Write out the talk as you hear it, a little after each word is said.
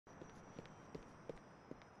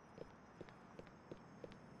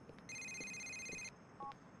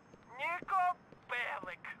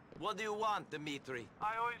What do you want, Dimitri?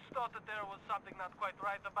 I always thought that there was something not quite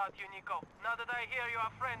right about you, Niko. Now that I hear you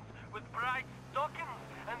are friends with bright stockings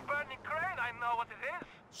and burning crane, I know what it is.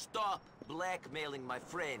 Stop blackmailing my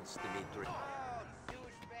friends, Dimitri. Oh,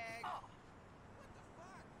 douchebag. Oh. What the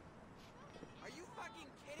fuck? Are you fucking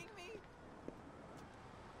kidding me?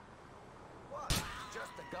 What?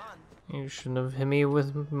 Just a gun. You shouldn't have hit me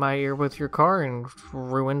with my ear with your car and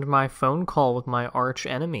ruined my phone call with my arch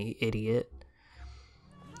enemy, idiot.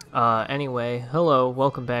 Anyway, hello,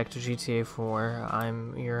 welcome back to GTA 4.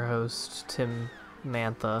 I'm your host, Tim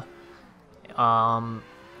Mantha.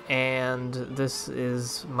 And this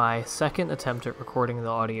is my second attempt at recording the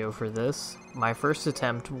audio for this. My first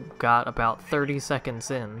attempt got about 30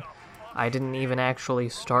 seconds in. I didn't even actually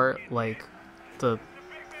start, like, the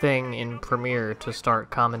thing in Premiere to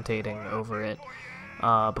start commentating over it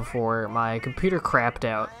before my computer crapped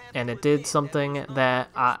out, and it did something that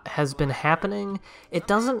has been happening. It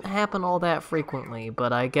doesn't happen all that frequently,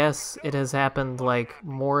 but I guess it has happened like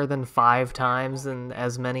more than 5 times in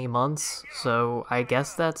as many months, so I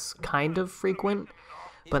guess that's kind of frequent,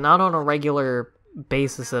 but not on a regular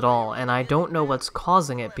basis at all, and I don't know what's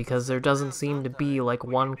causing it because there doesn't seem to be like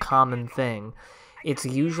one common thing. It's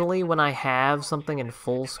usually when I have something in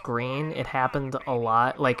full screen. It happened a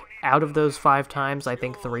lot. Like, out of those 5 times, I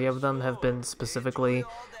think 3 of them have been specifically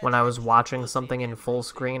when I was watching something in full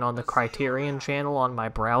screen on the Criterion channel on my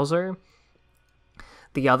browser.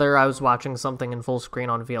 The other, I was watching something in full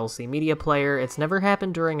screen on VLC Media Player. It's never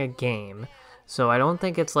happened during a game, so I don't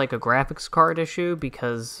think it's like a graphics card issue,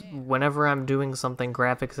 because whenever I'm doing something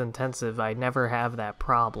graphics intensive, I never have that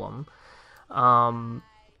problem.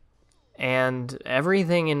 And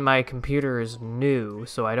everything in my computer is new,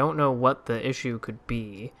 so I don't know what the issue could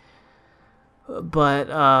be. But,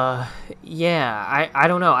 yeah, I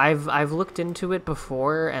don't know. I've looked into it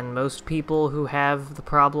before, and most people who have the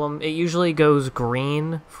problem, it usually goes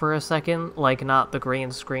green for a second, like not the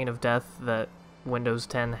green screen of death that Windows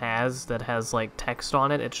 10 has, that has, like, text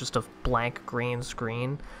on it. It's just a blank green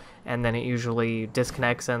screen, and then it usually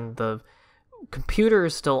disconnects and the computer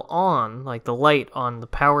is still on, like the light on the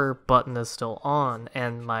power button is still on,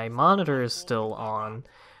 and my monitor is still on,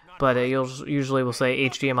 but it usually will say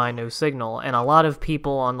HDMI no signal, and a lot of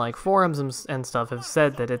people on like forums and stuff have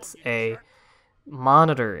said that it's a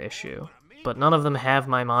monitor issue, but none of them have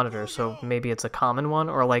my monitor, so maybe it's a common one,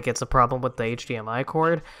 or like it's a problem with the HDMI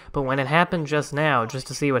cord. But when it happened just now, just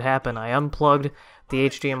to see what happened, I unplugged the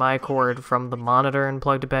HDMI cord from the monitor and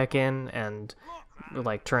plugged it back in, and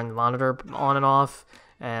like turn the monitor on and off,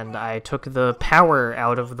 and I took the power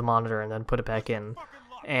out of the monitor and then put it back in,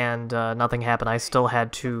 and nothing happened. I still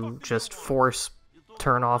had to just force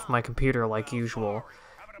turn off my computer like usual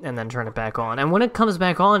and then turn it back on, and when it comes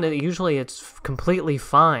back on, usually it's completely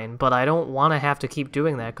fine, but I don't want to have to keep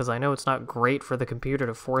doing that because I know it's not great for the computer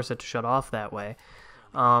to force it to shut off that way.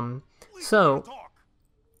 So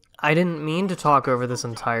I didn't mean to talk over this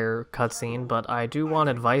entire cutscene, but I do want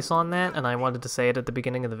advice on that, and I wanted to say it at the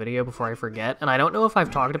beginning of the video before I forget. And I don't know if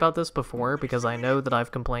I've talked about this before, because I know that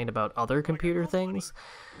I've complained about other computer things.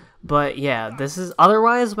 But yeah,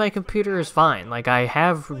 otherwise my computer is fine. Like, I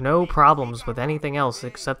have no problems with anything else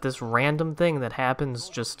except this random thing that happens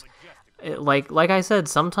just... Like I said,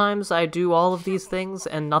 sometimes I do all of these things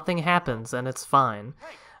and nothing happens, and it's fine.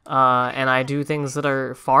 And I do things that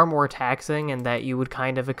are far more taxing and that you would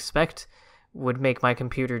kind of expect would make my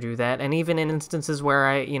computer do that. And even in instances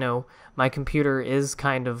where my computer is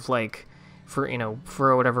kind of like,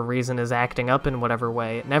 for whatever reason is acting up in whatever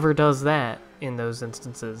way, it never does that in those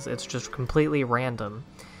instances. It's just completely random.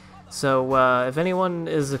 So, if anyone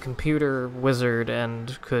is a computer wizard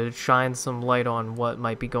and could shine some light on what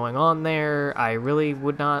might be going on there, I really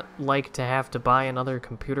would not like to have to buy another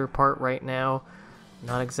computer part right now.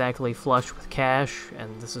 Not exactly flush with cash,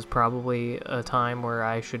 and this is probably a time where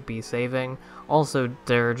I should be saving. Also,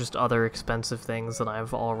 there are just other expensive things that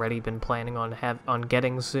I've already been planning on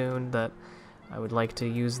getting soon that I would like to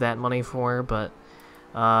use that money for, but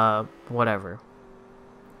whatever.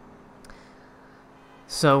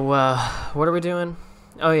 So, what are we doing?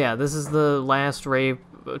 Oh yeah, this is the last Ray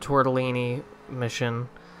Tortellini mission,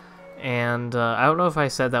 and I don't know if I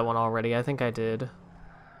said that one already. I think I did.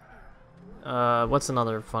 What's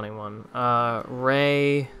another funny one?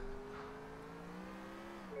 Ray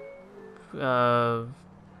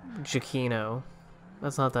Giacchino.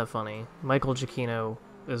 That's not that funny. Michael Giacchino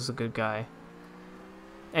is a good guy.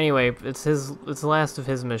 Anyway, it's the last of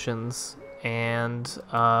his missions, and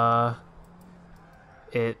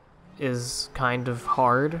it is kind of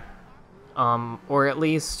hard. Or at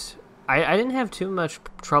least I didn't have too much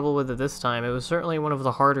trouble with it this time. It was certainly one of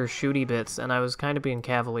the harder shooty bits, and I was kind of being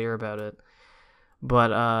cavalier about it.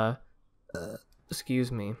 But,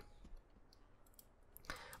 excuse me.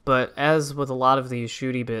 But as with a lot of these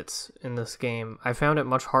shooty bits in this game, I found it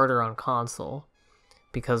much harder on console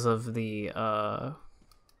because of the,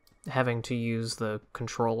 having to use the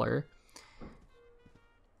controller.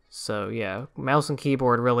 So yeah, mouse and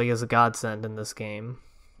keyboard really is a godsend in this game.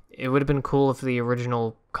 It would have been cool if the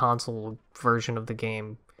original console version of the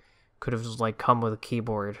game could have just, like, come with a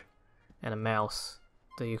keyboard and a mouse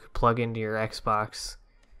that you could plug into your Xbox,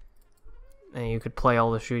 and you could play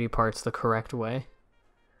all the shooty parts the correct way.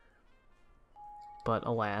 But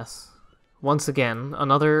alas. Once again,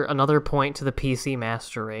 another point to the PC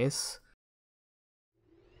Master Race.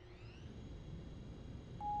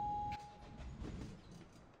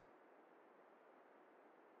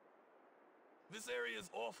 This area is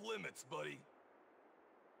off limits, buddy.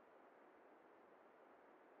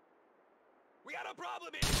 We got a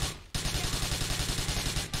problem here.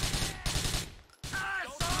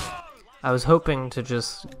 I was hoping to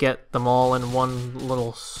just get them all in one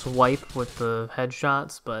little swipe with the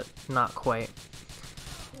headshots, but not quite.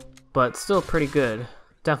 But still pretty good.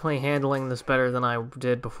 Definitely handling this better than I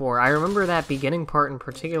did before. I remember that beginning part in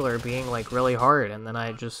particular being, like, really hard, and then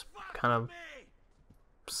I just kind of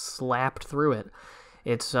slapped through it.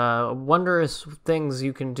 It's wondrous things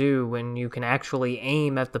you can do when you can actually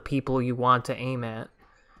aim at the people you want to aim at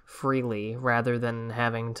freely, rather than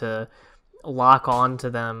having to lock on to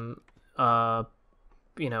them,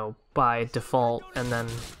 you know, by default, and then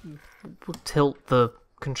tilt the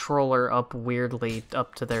controller up weirdly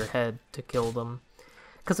up to their head to kill them.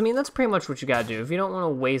 Because, I mean, that's pretty much what you gotta do. If you don't want to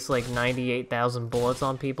waste, like, 98,000 bullets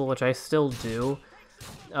on people, which I still do,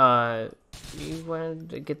 you want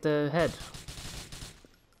to get the head.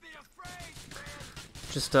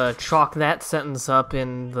 Just chalk that sentence up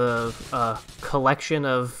in the collection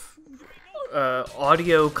of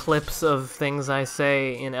audio clips of things I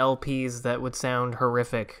say in LPs that would sound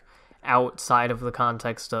horrific outside of the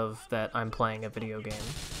context of that I'm playing a video game.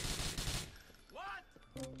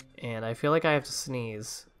 And I feel like I have to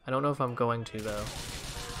sneeze. I don't know if I'm going to, though.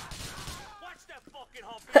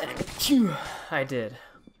 I did.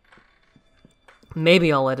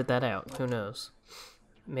 Maybe I'll edit that out. Who knows?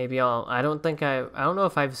 Maybe I don't know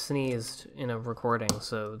if I've sneezed in a recording,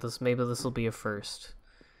 so maybe this will be a first.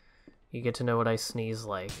 You get to know what I sneeze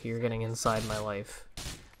like. You're getting inside my life.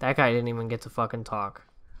 That guy didn't even get to fucking talk.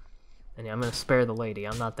 And I'm gonna spare the lady.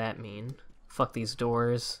 I'm not that mean. Fuck these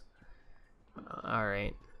doors.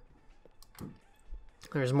 Alright.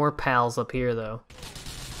 There's more pals up here, though.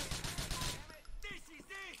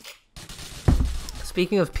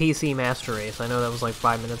 Speaking of PC Master Race, I know that was like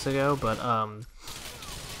 5 minutes ago, but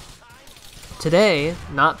today,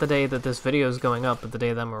 not the day that this video is going up, but the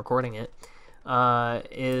day that I'm recording it,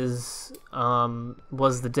 was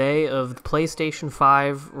the day of the PlayStation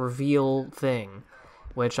 5 reveal thing,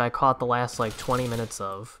 which I caught the last like 20 minutes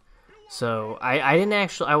of. So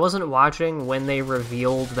I wasn't watching when they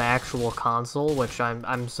revealed the actual console, which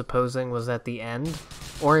I'm supposing was at the end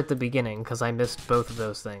or at the beginning, because I missed both of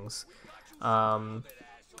those things.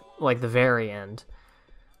 Like the very end.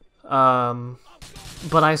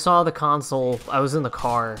 But I saw the console, I was in the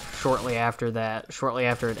car shortly after it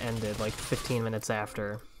ended, like 15 minutes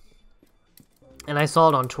after. And I saw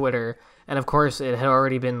it on Twitter, and of course it had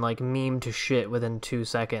already been like memed to shit within 2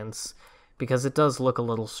 seconds, because it does look a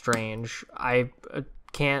little strange. I'm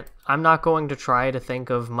not going to try to think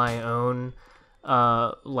of my own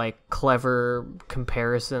like clever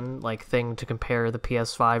comparison, like thing to compare the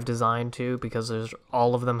PS5 design to, because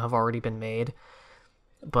all of them have already been made.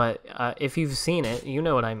 But if you've seen it, you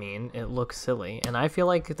know what I mean. It looks silly, and I feel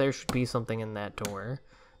like there should be something in that door.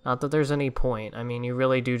 Not that there's any point. I mean, you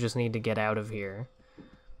really do just need to get out of here.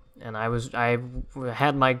 And I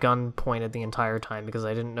had my gun pointed the entire time because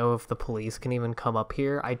I didn't know if the police can even come up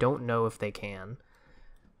here. I don't know if they can,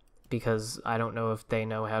 because I don't know if they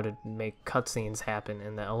know how to make cutscenes happen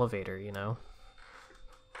in the elevator, you know?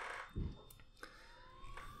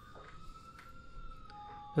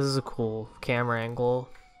 This is a cool camera angle.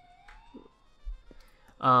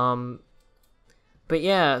 But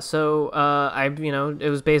yeah, so, it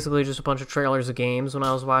was basically just a bunch of trailers of games when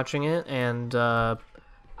I was watching it, and,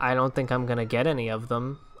 I don't think I'm gonna get any of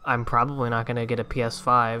them. I'm probably not gonna get a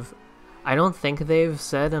PS5. I don't think they've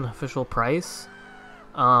said an official price,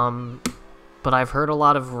 but I've heard a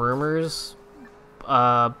lot of rumors,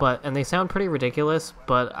 and they sound pretty ridiculous,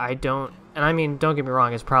 but and I mean, don't get me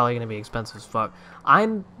wrong, it's probably gonna be expensive as fuck.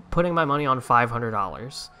 I'm putting my money on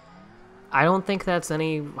 $500. I don't think that's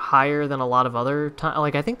any higher than a lot of other time.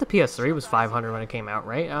 Like, I think the PS3 was 500 when it came out,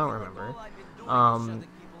 right? I don't remember.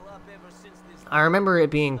 I remember it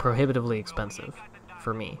being prohibitively expensive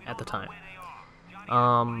for me at the time.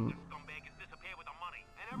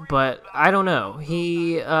 But I don't know.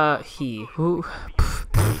 Who?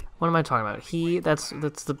 What am I talking about? That's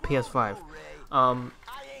the PS5.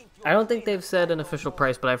 I don't think they've said an official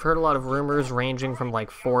price, but I've heard a lot of rumors ranging from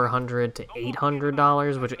like $400 to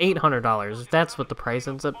 $800, which $800, if that's what the price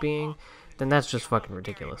ends up being, then that's just fucking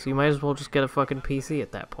ridiculous. You might as well just get a fucking PC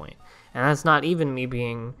at that point. And that's not even me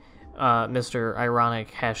being Mr.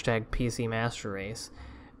 Ironic hashtag PC Master Race.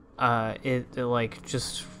 It like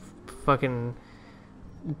just fucking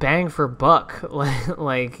bang for buck.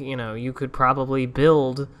 Like, you know, you could probably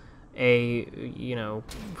build a, you know,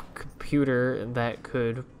 computer that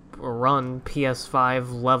could run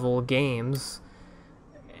PS5 level games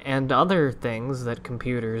and other things that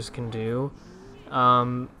computers can do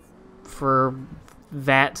for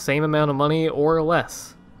that same amount of money or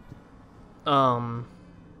less than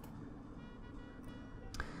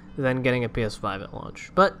getting a PS5 at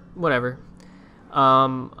launch. But whatever.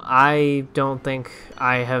 I don't think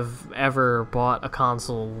I have ever bought a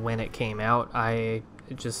console when it came out. I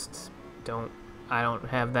just don't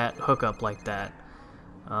have that hookup like that.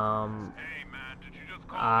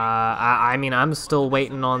 I mean, I'm still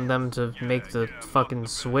waiting on them to make the fucking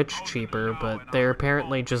Switch cheaper, but they're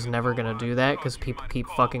apparently just never gonna do that because people keep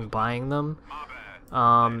fucking buying them.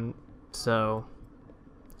 So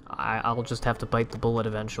I'll just have to bite the bullet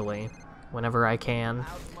eventually, whenever I can.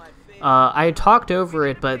 I talked over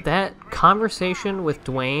it, but that conversation with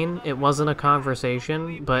Dwayne, it wasn't a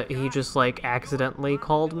conversation, but he just, like, accidentally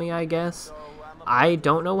called me, I guess. I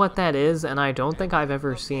don't know what that is, and I don't think I've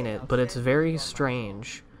ever seen it, but it's very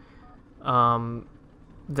strange,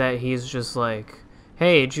 that he's just like,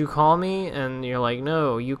 hey, did you call me? And you're like,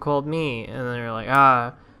 no, you called me. And then you're like,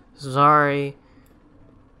 sorry.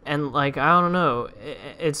 And, like, I don't know,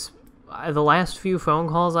 it's, the last few phone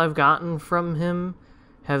calls I've gotten from him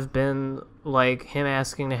have been, like, him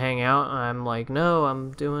asking to hang out, and I'm like, no,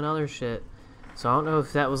 I'm doing other shit. So I don't know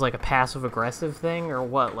if that was, like, a passive-aggressive thing, or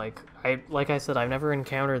what. Like I said, I've never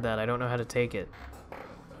encountered that. I don't know how to take it.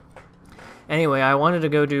 Anyway, I wanted to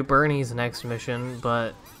go do Bernie's next mission,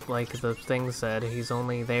 but, like the thing said, he's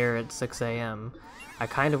only there at 6 a.m. I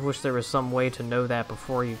kind of wish there was some way to know that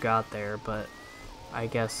before you got there, but I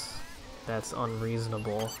guess that's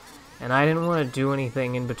unreasonable. And I didn't want to do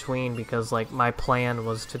anything in between because, like, my plan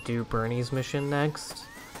was to do Bernie's mission next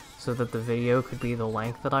so that the video could be the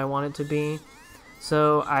length that I want it to be.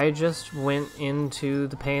 So I just went into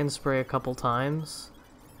the pay and spray a couple times,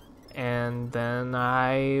 and then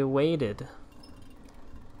I waited.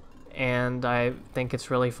 And I think it's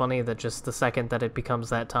really funny that just the second that it becomes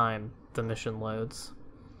that time, the mission loads.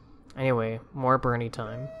 Anyway, more Bernie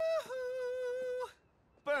time.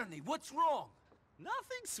 Bernie, what's wrong?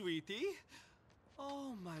 Nothing, sweetie.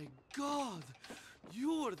 Oh my god.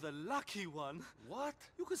 You're the lucky one. What?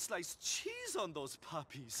 You could slice cheese on those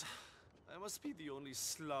puppies. I must be the only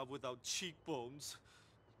slob without cheekbones.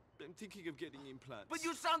 I'm thinking of getting implants. But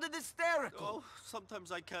you sounded hysterical. Oh,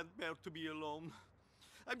 sometimes I can't bear to be alone.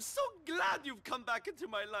 I'm so glad you've come back into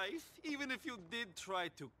my life, even if you did try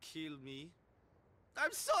to kill me.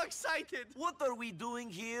 I'm so excited. What are we doing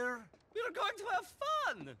here? We're going to have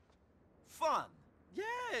fun. Fun?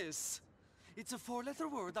 Yes. It's a four-letter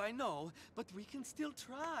word, I know, but we can still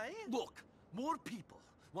try. Look, more people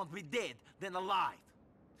want me dead than alive.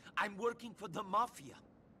 I'm working for the mafia.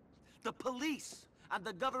 The police and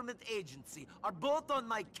the government agency are both on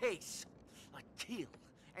my case. I kill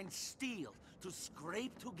and steal to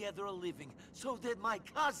scrape together a living so that my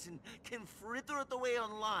cousin can fritter it away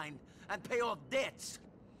online and pay off debts.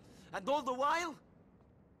 And all the while,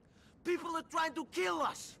 people are trying to kill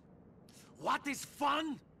us. What is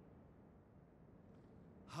fun?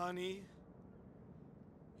 Honey,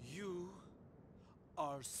 you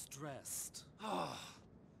are stressed.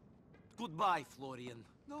 Goodbye, Florian.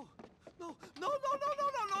 No,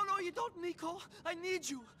 you don't, Niko. I need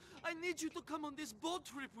you. I need you to come on this boat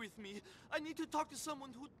trip with me. I need to talk to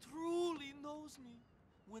someone who truly knows me.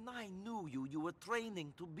 When I knew you, you were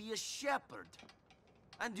training to be a shepherd.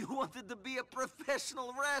 And you wanted to be a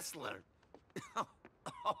professional wrestler.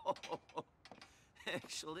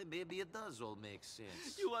 Actually, maybe it does all make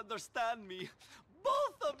sense. You understand me.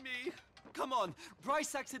 Both of me. Come on.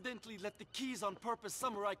 Bryce accidentally left the keys on purpose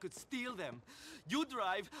somewhere I could steal them. You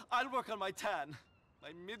drive, I'll work on my tan.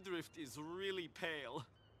 My midriff is really pale.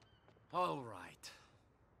 All right.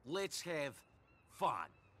 Let's have fun.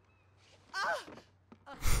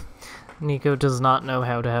 Niko does not know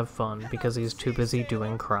how to have fun because he's too busy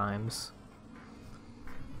doing crimes.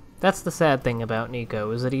 That's the sad thing about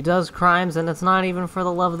Niko, is that he does crimes and it's not even for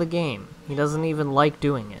the love of the game. He doesn't even like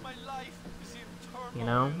doing it. You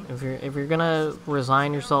know, if you're gonna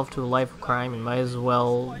resign yourself to a life of crime, you might as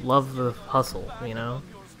well love the hustle, you know?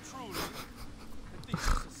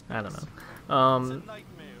 I don't know.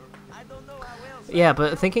 Yeah,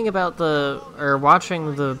 but thinking about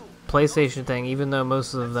watching the PlayStation thing, even though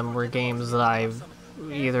most of them were games that I've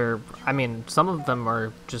I mean, some of them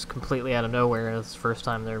are just completely out of nowhere. It's the first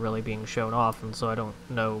time they're really being shown off, and so I don't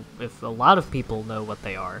know if a lot of people know what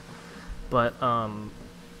they are. But,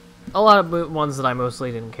 a lot of ones that I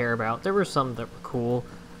mostly didn't care about. There were some that were cool.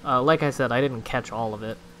 Like I said, I didn't catch all of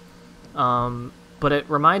it. But it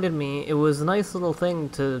reminded me, it was a nice little thing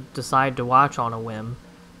to decide to watch on a whim,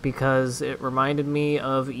 because it reminded me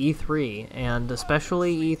of E3, and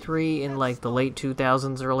especially E3 in like the late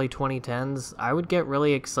 2000s, early 2010s, I would get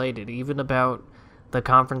really excited, even about the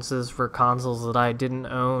conferences for consoles that I didn't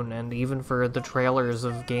own, and even for the trailers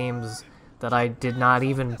of games that I did not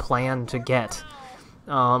even plan to get.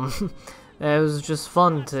 It was just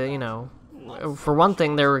fun to, you know, for one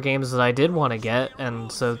thing, there were games that I did want to get,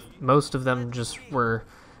 and so most of them just were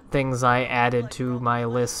things I added to my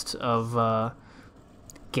list of,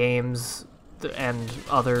 games and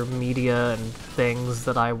other media and things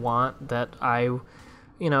that I want that I,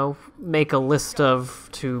 you know, make a list of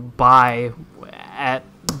to buy at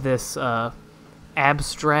this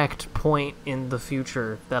abstract point in the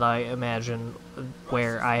future that I imagine,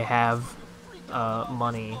 where I have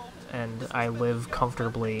money and I live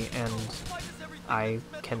comfortably and I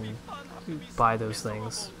can buy those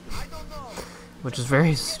things, which is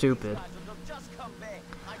very stupid.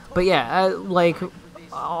 But yeah, like,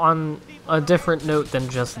 on a different note than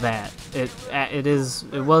just that,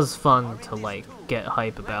 it was fun to like get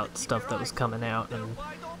hype about stuff that was coming out, and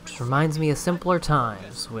just reminds me of simpler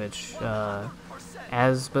times, which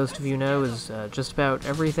as most of you know is just about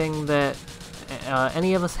everything that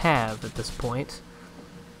any of us have at this point,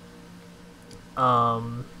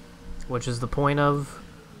 which is the point of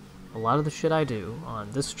a lot of the shit I do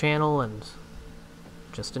on this channel and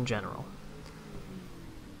just in general.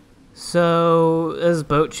 So, this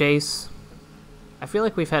boat chase. I feel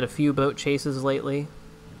like we've had a few boat chases lately.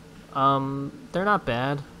 They're not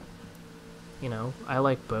bad. You know, I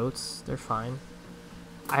like boats. They're fine.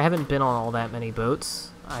 I haven't been on all that many boats.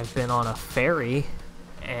 I've been on a ferry,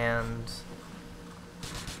 and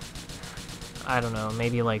I don't know,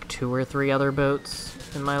 maybe like 2 or 3 other boats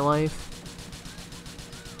in my life.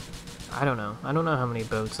 I don't know. I don't know how many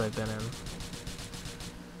boats I've been in.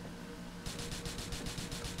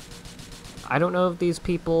 I don't know if these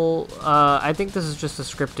people, I think this is just a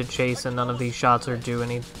scripted chase and none of these shots are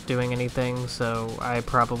doing anything, so I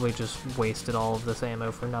probably just wasted all of this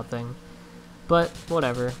ammo for nothing. But,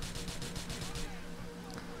 whatever.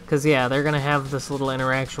 Because, yeah, they're gonna have this little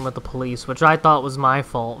interaction with the police, which I thought was my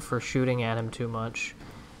fault for shooting at him too much.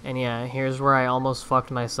 And yeah, here's where I almost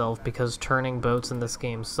fucked myself, because turning boats in this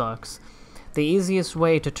game sucks. The easiest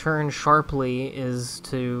way to turn sharply is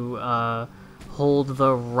to, hold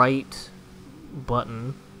the right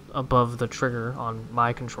button above the trigger, on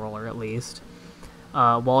my controller at least,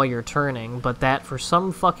 while you're turning, but that for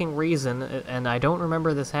some fucking reason, and I don't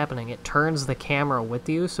remember this happening, it turns the camera with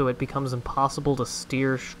you, so it becomes impossible to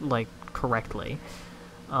steer like correctly.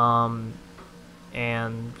 And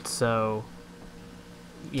so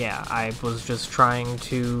yeah, I was just trying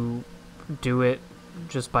to do it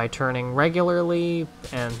just by turning regularly,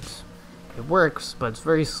 and it works, but it's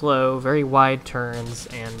very slow, very wide turns,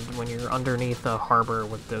 and when you're underneath a harbor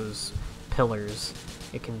with those pillars,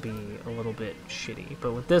 it can be a little bit shitty.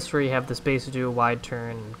 But with this, where you have the space to do a wide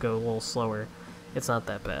turn and go a little slower, it's not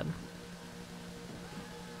that bad.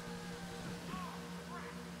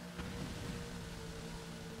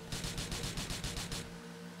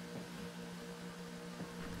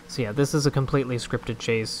 So yeah, this is a completely scripted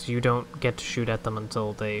chase. You don't get to shoot at them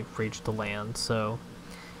until they reach the land, so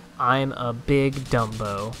I'm a big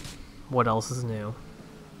Dumbo. What else is new?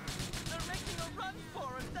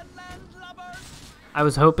 I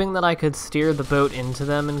was hoping that I could steer the boat into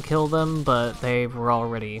them and kill them, but they were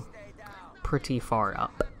already pretty far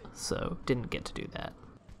up, so didn't get to do that.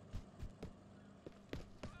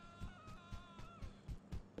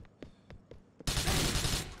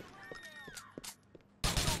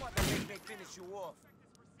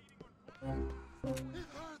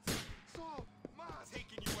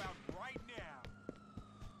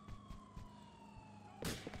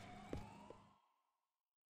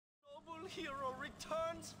 Hero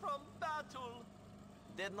returns from battle.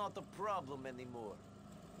 They're not a problem anymore.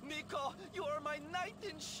 Niko, you are my knight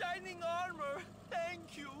in shining armor.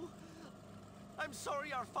 Thank you. I'm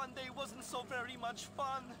sorry our fun day wasn't so very much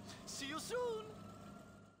fun. See you soon.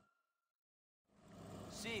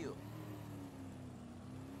 See you.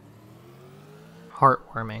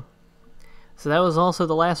 Heartwarming. So that was also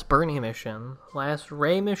the last Bernie mission. Last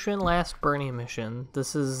Ray mission, last Bernie mission.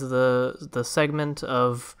 This is the segment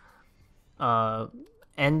of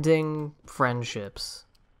ending friendships.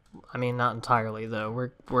 I mean, not entirely,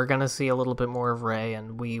 though. We're gonna see a little bit more of Ray,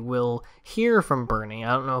 and we will hear from Bernie.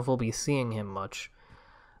 I don't know if we'll be seeing him much.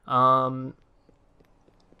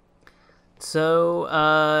 So,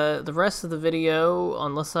 the rest of the video,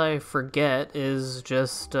 unless I forget, is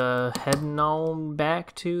just, heading on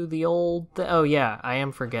back to the old... Oh, yeah, I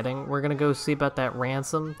am forgetting. We're gonna go see about that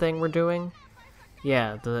ransom thing we're doing.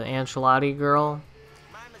 Yeah, the Ancelotti girl.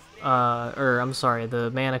 I'm sorry,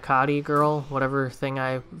 the Manicotti girl, whatever thing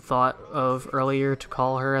I thought of earlier to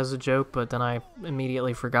call her as a joke, but then I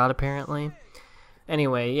immediately forgot, apparently.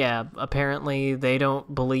 Anyway, yeah, apparently they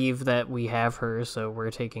don't believe that we have her, so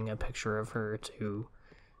we're taking a picture of her to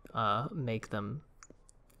make them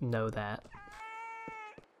know that.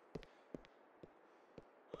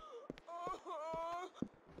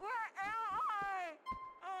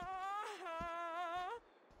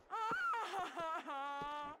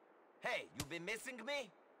 Hey, you been missing me?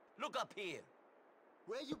 Look up here.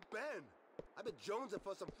 Where you been? I've been jonesing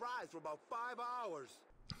for some fries for about 5 hours.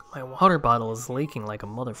 My water bottle is leaking like a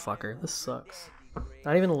motherfucker. This sucks.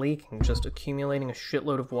 Not even leaking, just accumulating a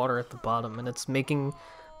shitload of water at the bottom, and it's making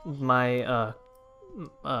my,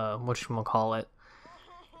 whatchamacallit.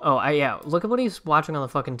 Oh, yeah, look at what he's watching on the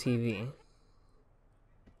fucking TV.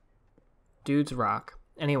 Dudes rock.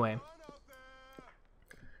 Anyway.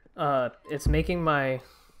 It's making my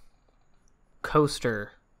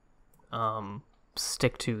coaster,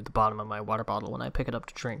 stick to the bottom of my water bottle when I pick it up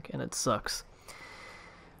to drink, and it sucks.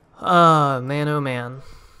 Man, oh man.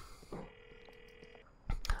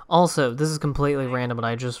 Also, this is completely random, but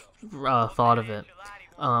I just thought of it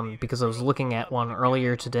because I was looking at one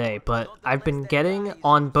earlier today, but I've been getting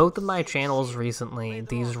on both of my channels recently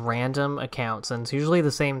these random accounts, and it's usually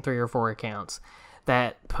the same 3 or 4 accounts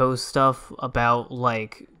that post stuff about,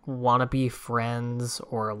 like, wannabe friends,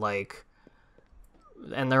 or, like,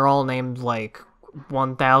 and they're all named, like,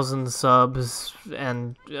 1,000 subs,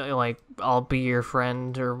 and like, I'll be your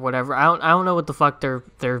friend, or whatever. I don't know what the fuck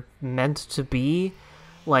they're meant to be.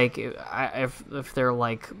 Like, if they're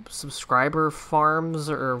like subscriber farms,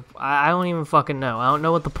 or I don't even fucking know. I don't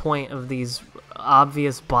know what the point of these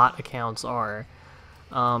obvious bot accounts are.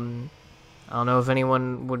 I don't know if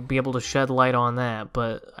anyone would be able to shed light on that,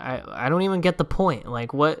 but I don't even get the point.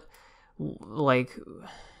 Like, what, like,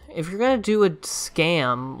 if you're gonna do a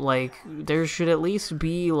scam, like, there should at least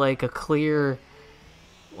be, like, a clear,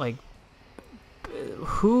 like,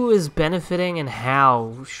 who is benefiting and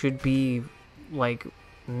how should be, like,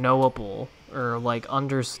 knowable, or, like,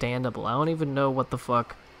 understandable. I don't even know what the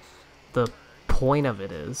fuck the point of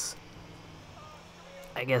it is.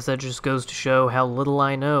 I guess that just goes to show how little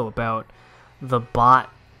I know about the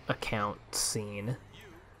bot account scene.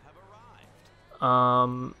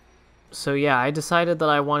 So yeah, I decided that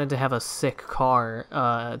I wanted to have a sick car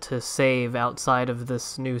to save outside of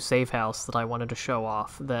this new safe house that I wanted to show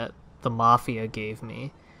off that the Mafia gave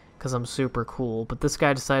me, because I'm super cool, but this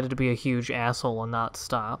guy decided to be a huge asshole and not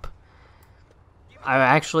stop. I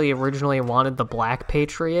actually originally wanted the Black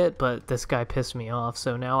Patriot, but this guy pissed me off,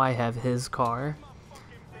 so now I have his car.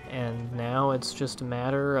 And now it's just a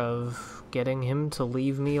matter of getting him to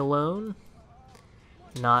leave me alone.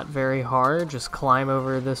 Not very hard, just climb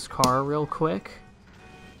over this car real quick.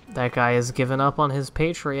 That guy has given up on his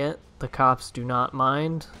Patriot. The cops do not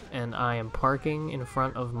mind, and I am parking in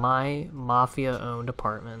front of my Mafia-owned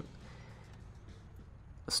apartment.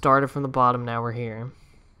 Started from the bottom, now we're here.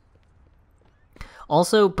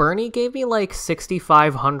 Also, Bernie gave me like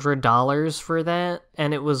 $6,500 for that,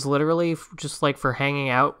 and it was literally just like for hanging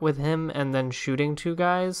out with him and then shooting 2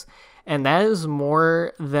 guys. And that is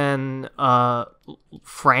more than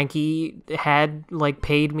Frankie had, like,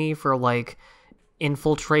 paid me for, like,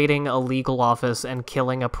 infiltrating a legal office and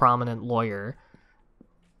killing a prominent lawyer.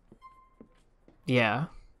 Yeah.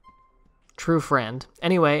 True friend.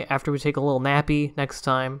 Anyway, after we take a little nappy next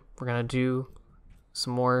time, we're gonna do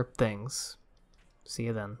some more things. See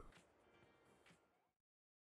you then.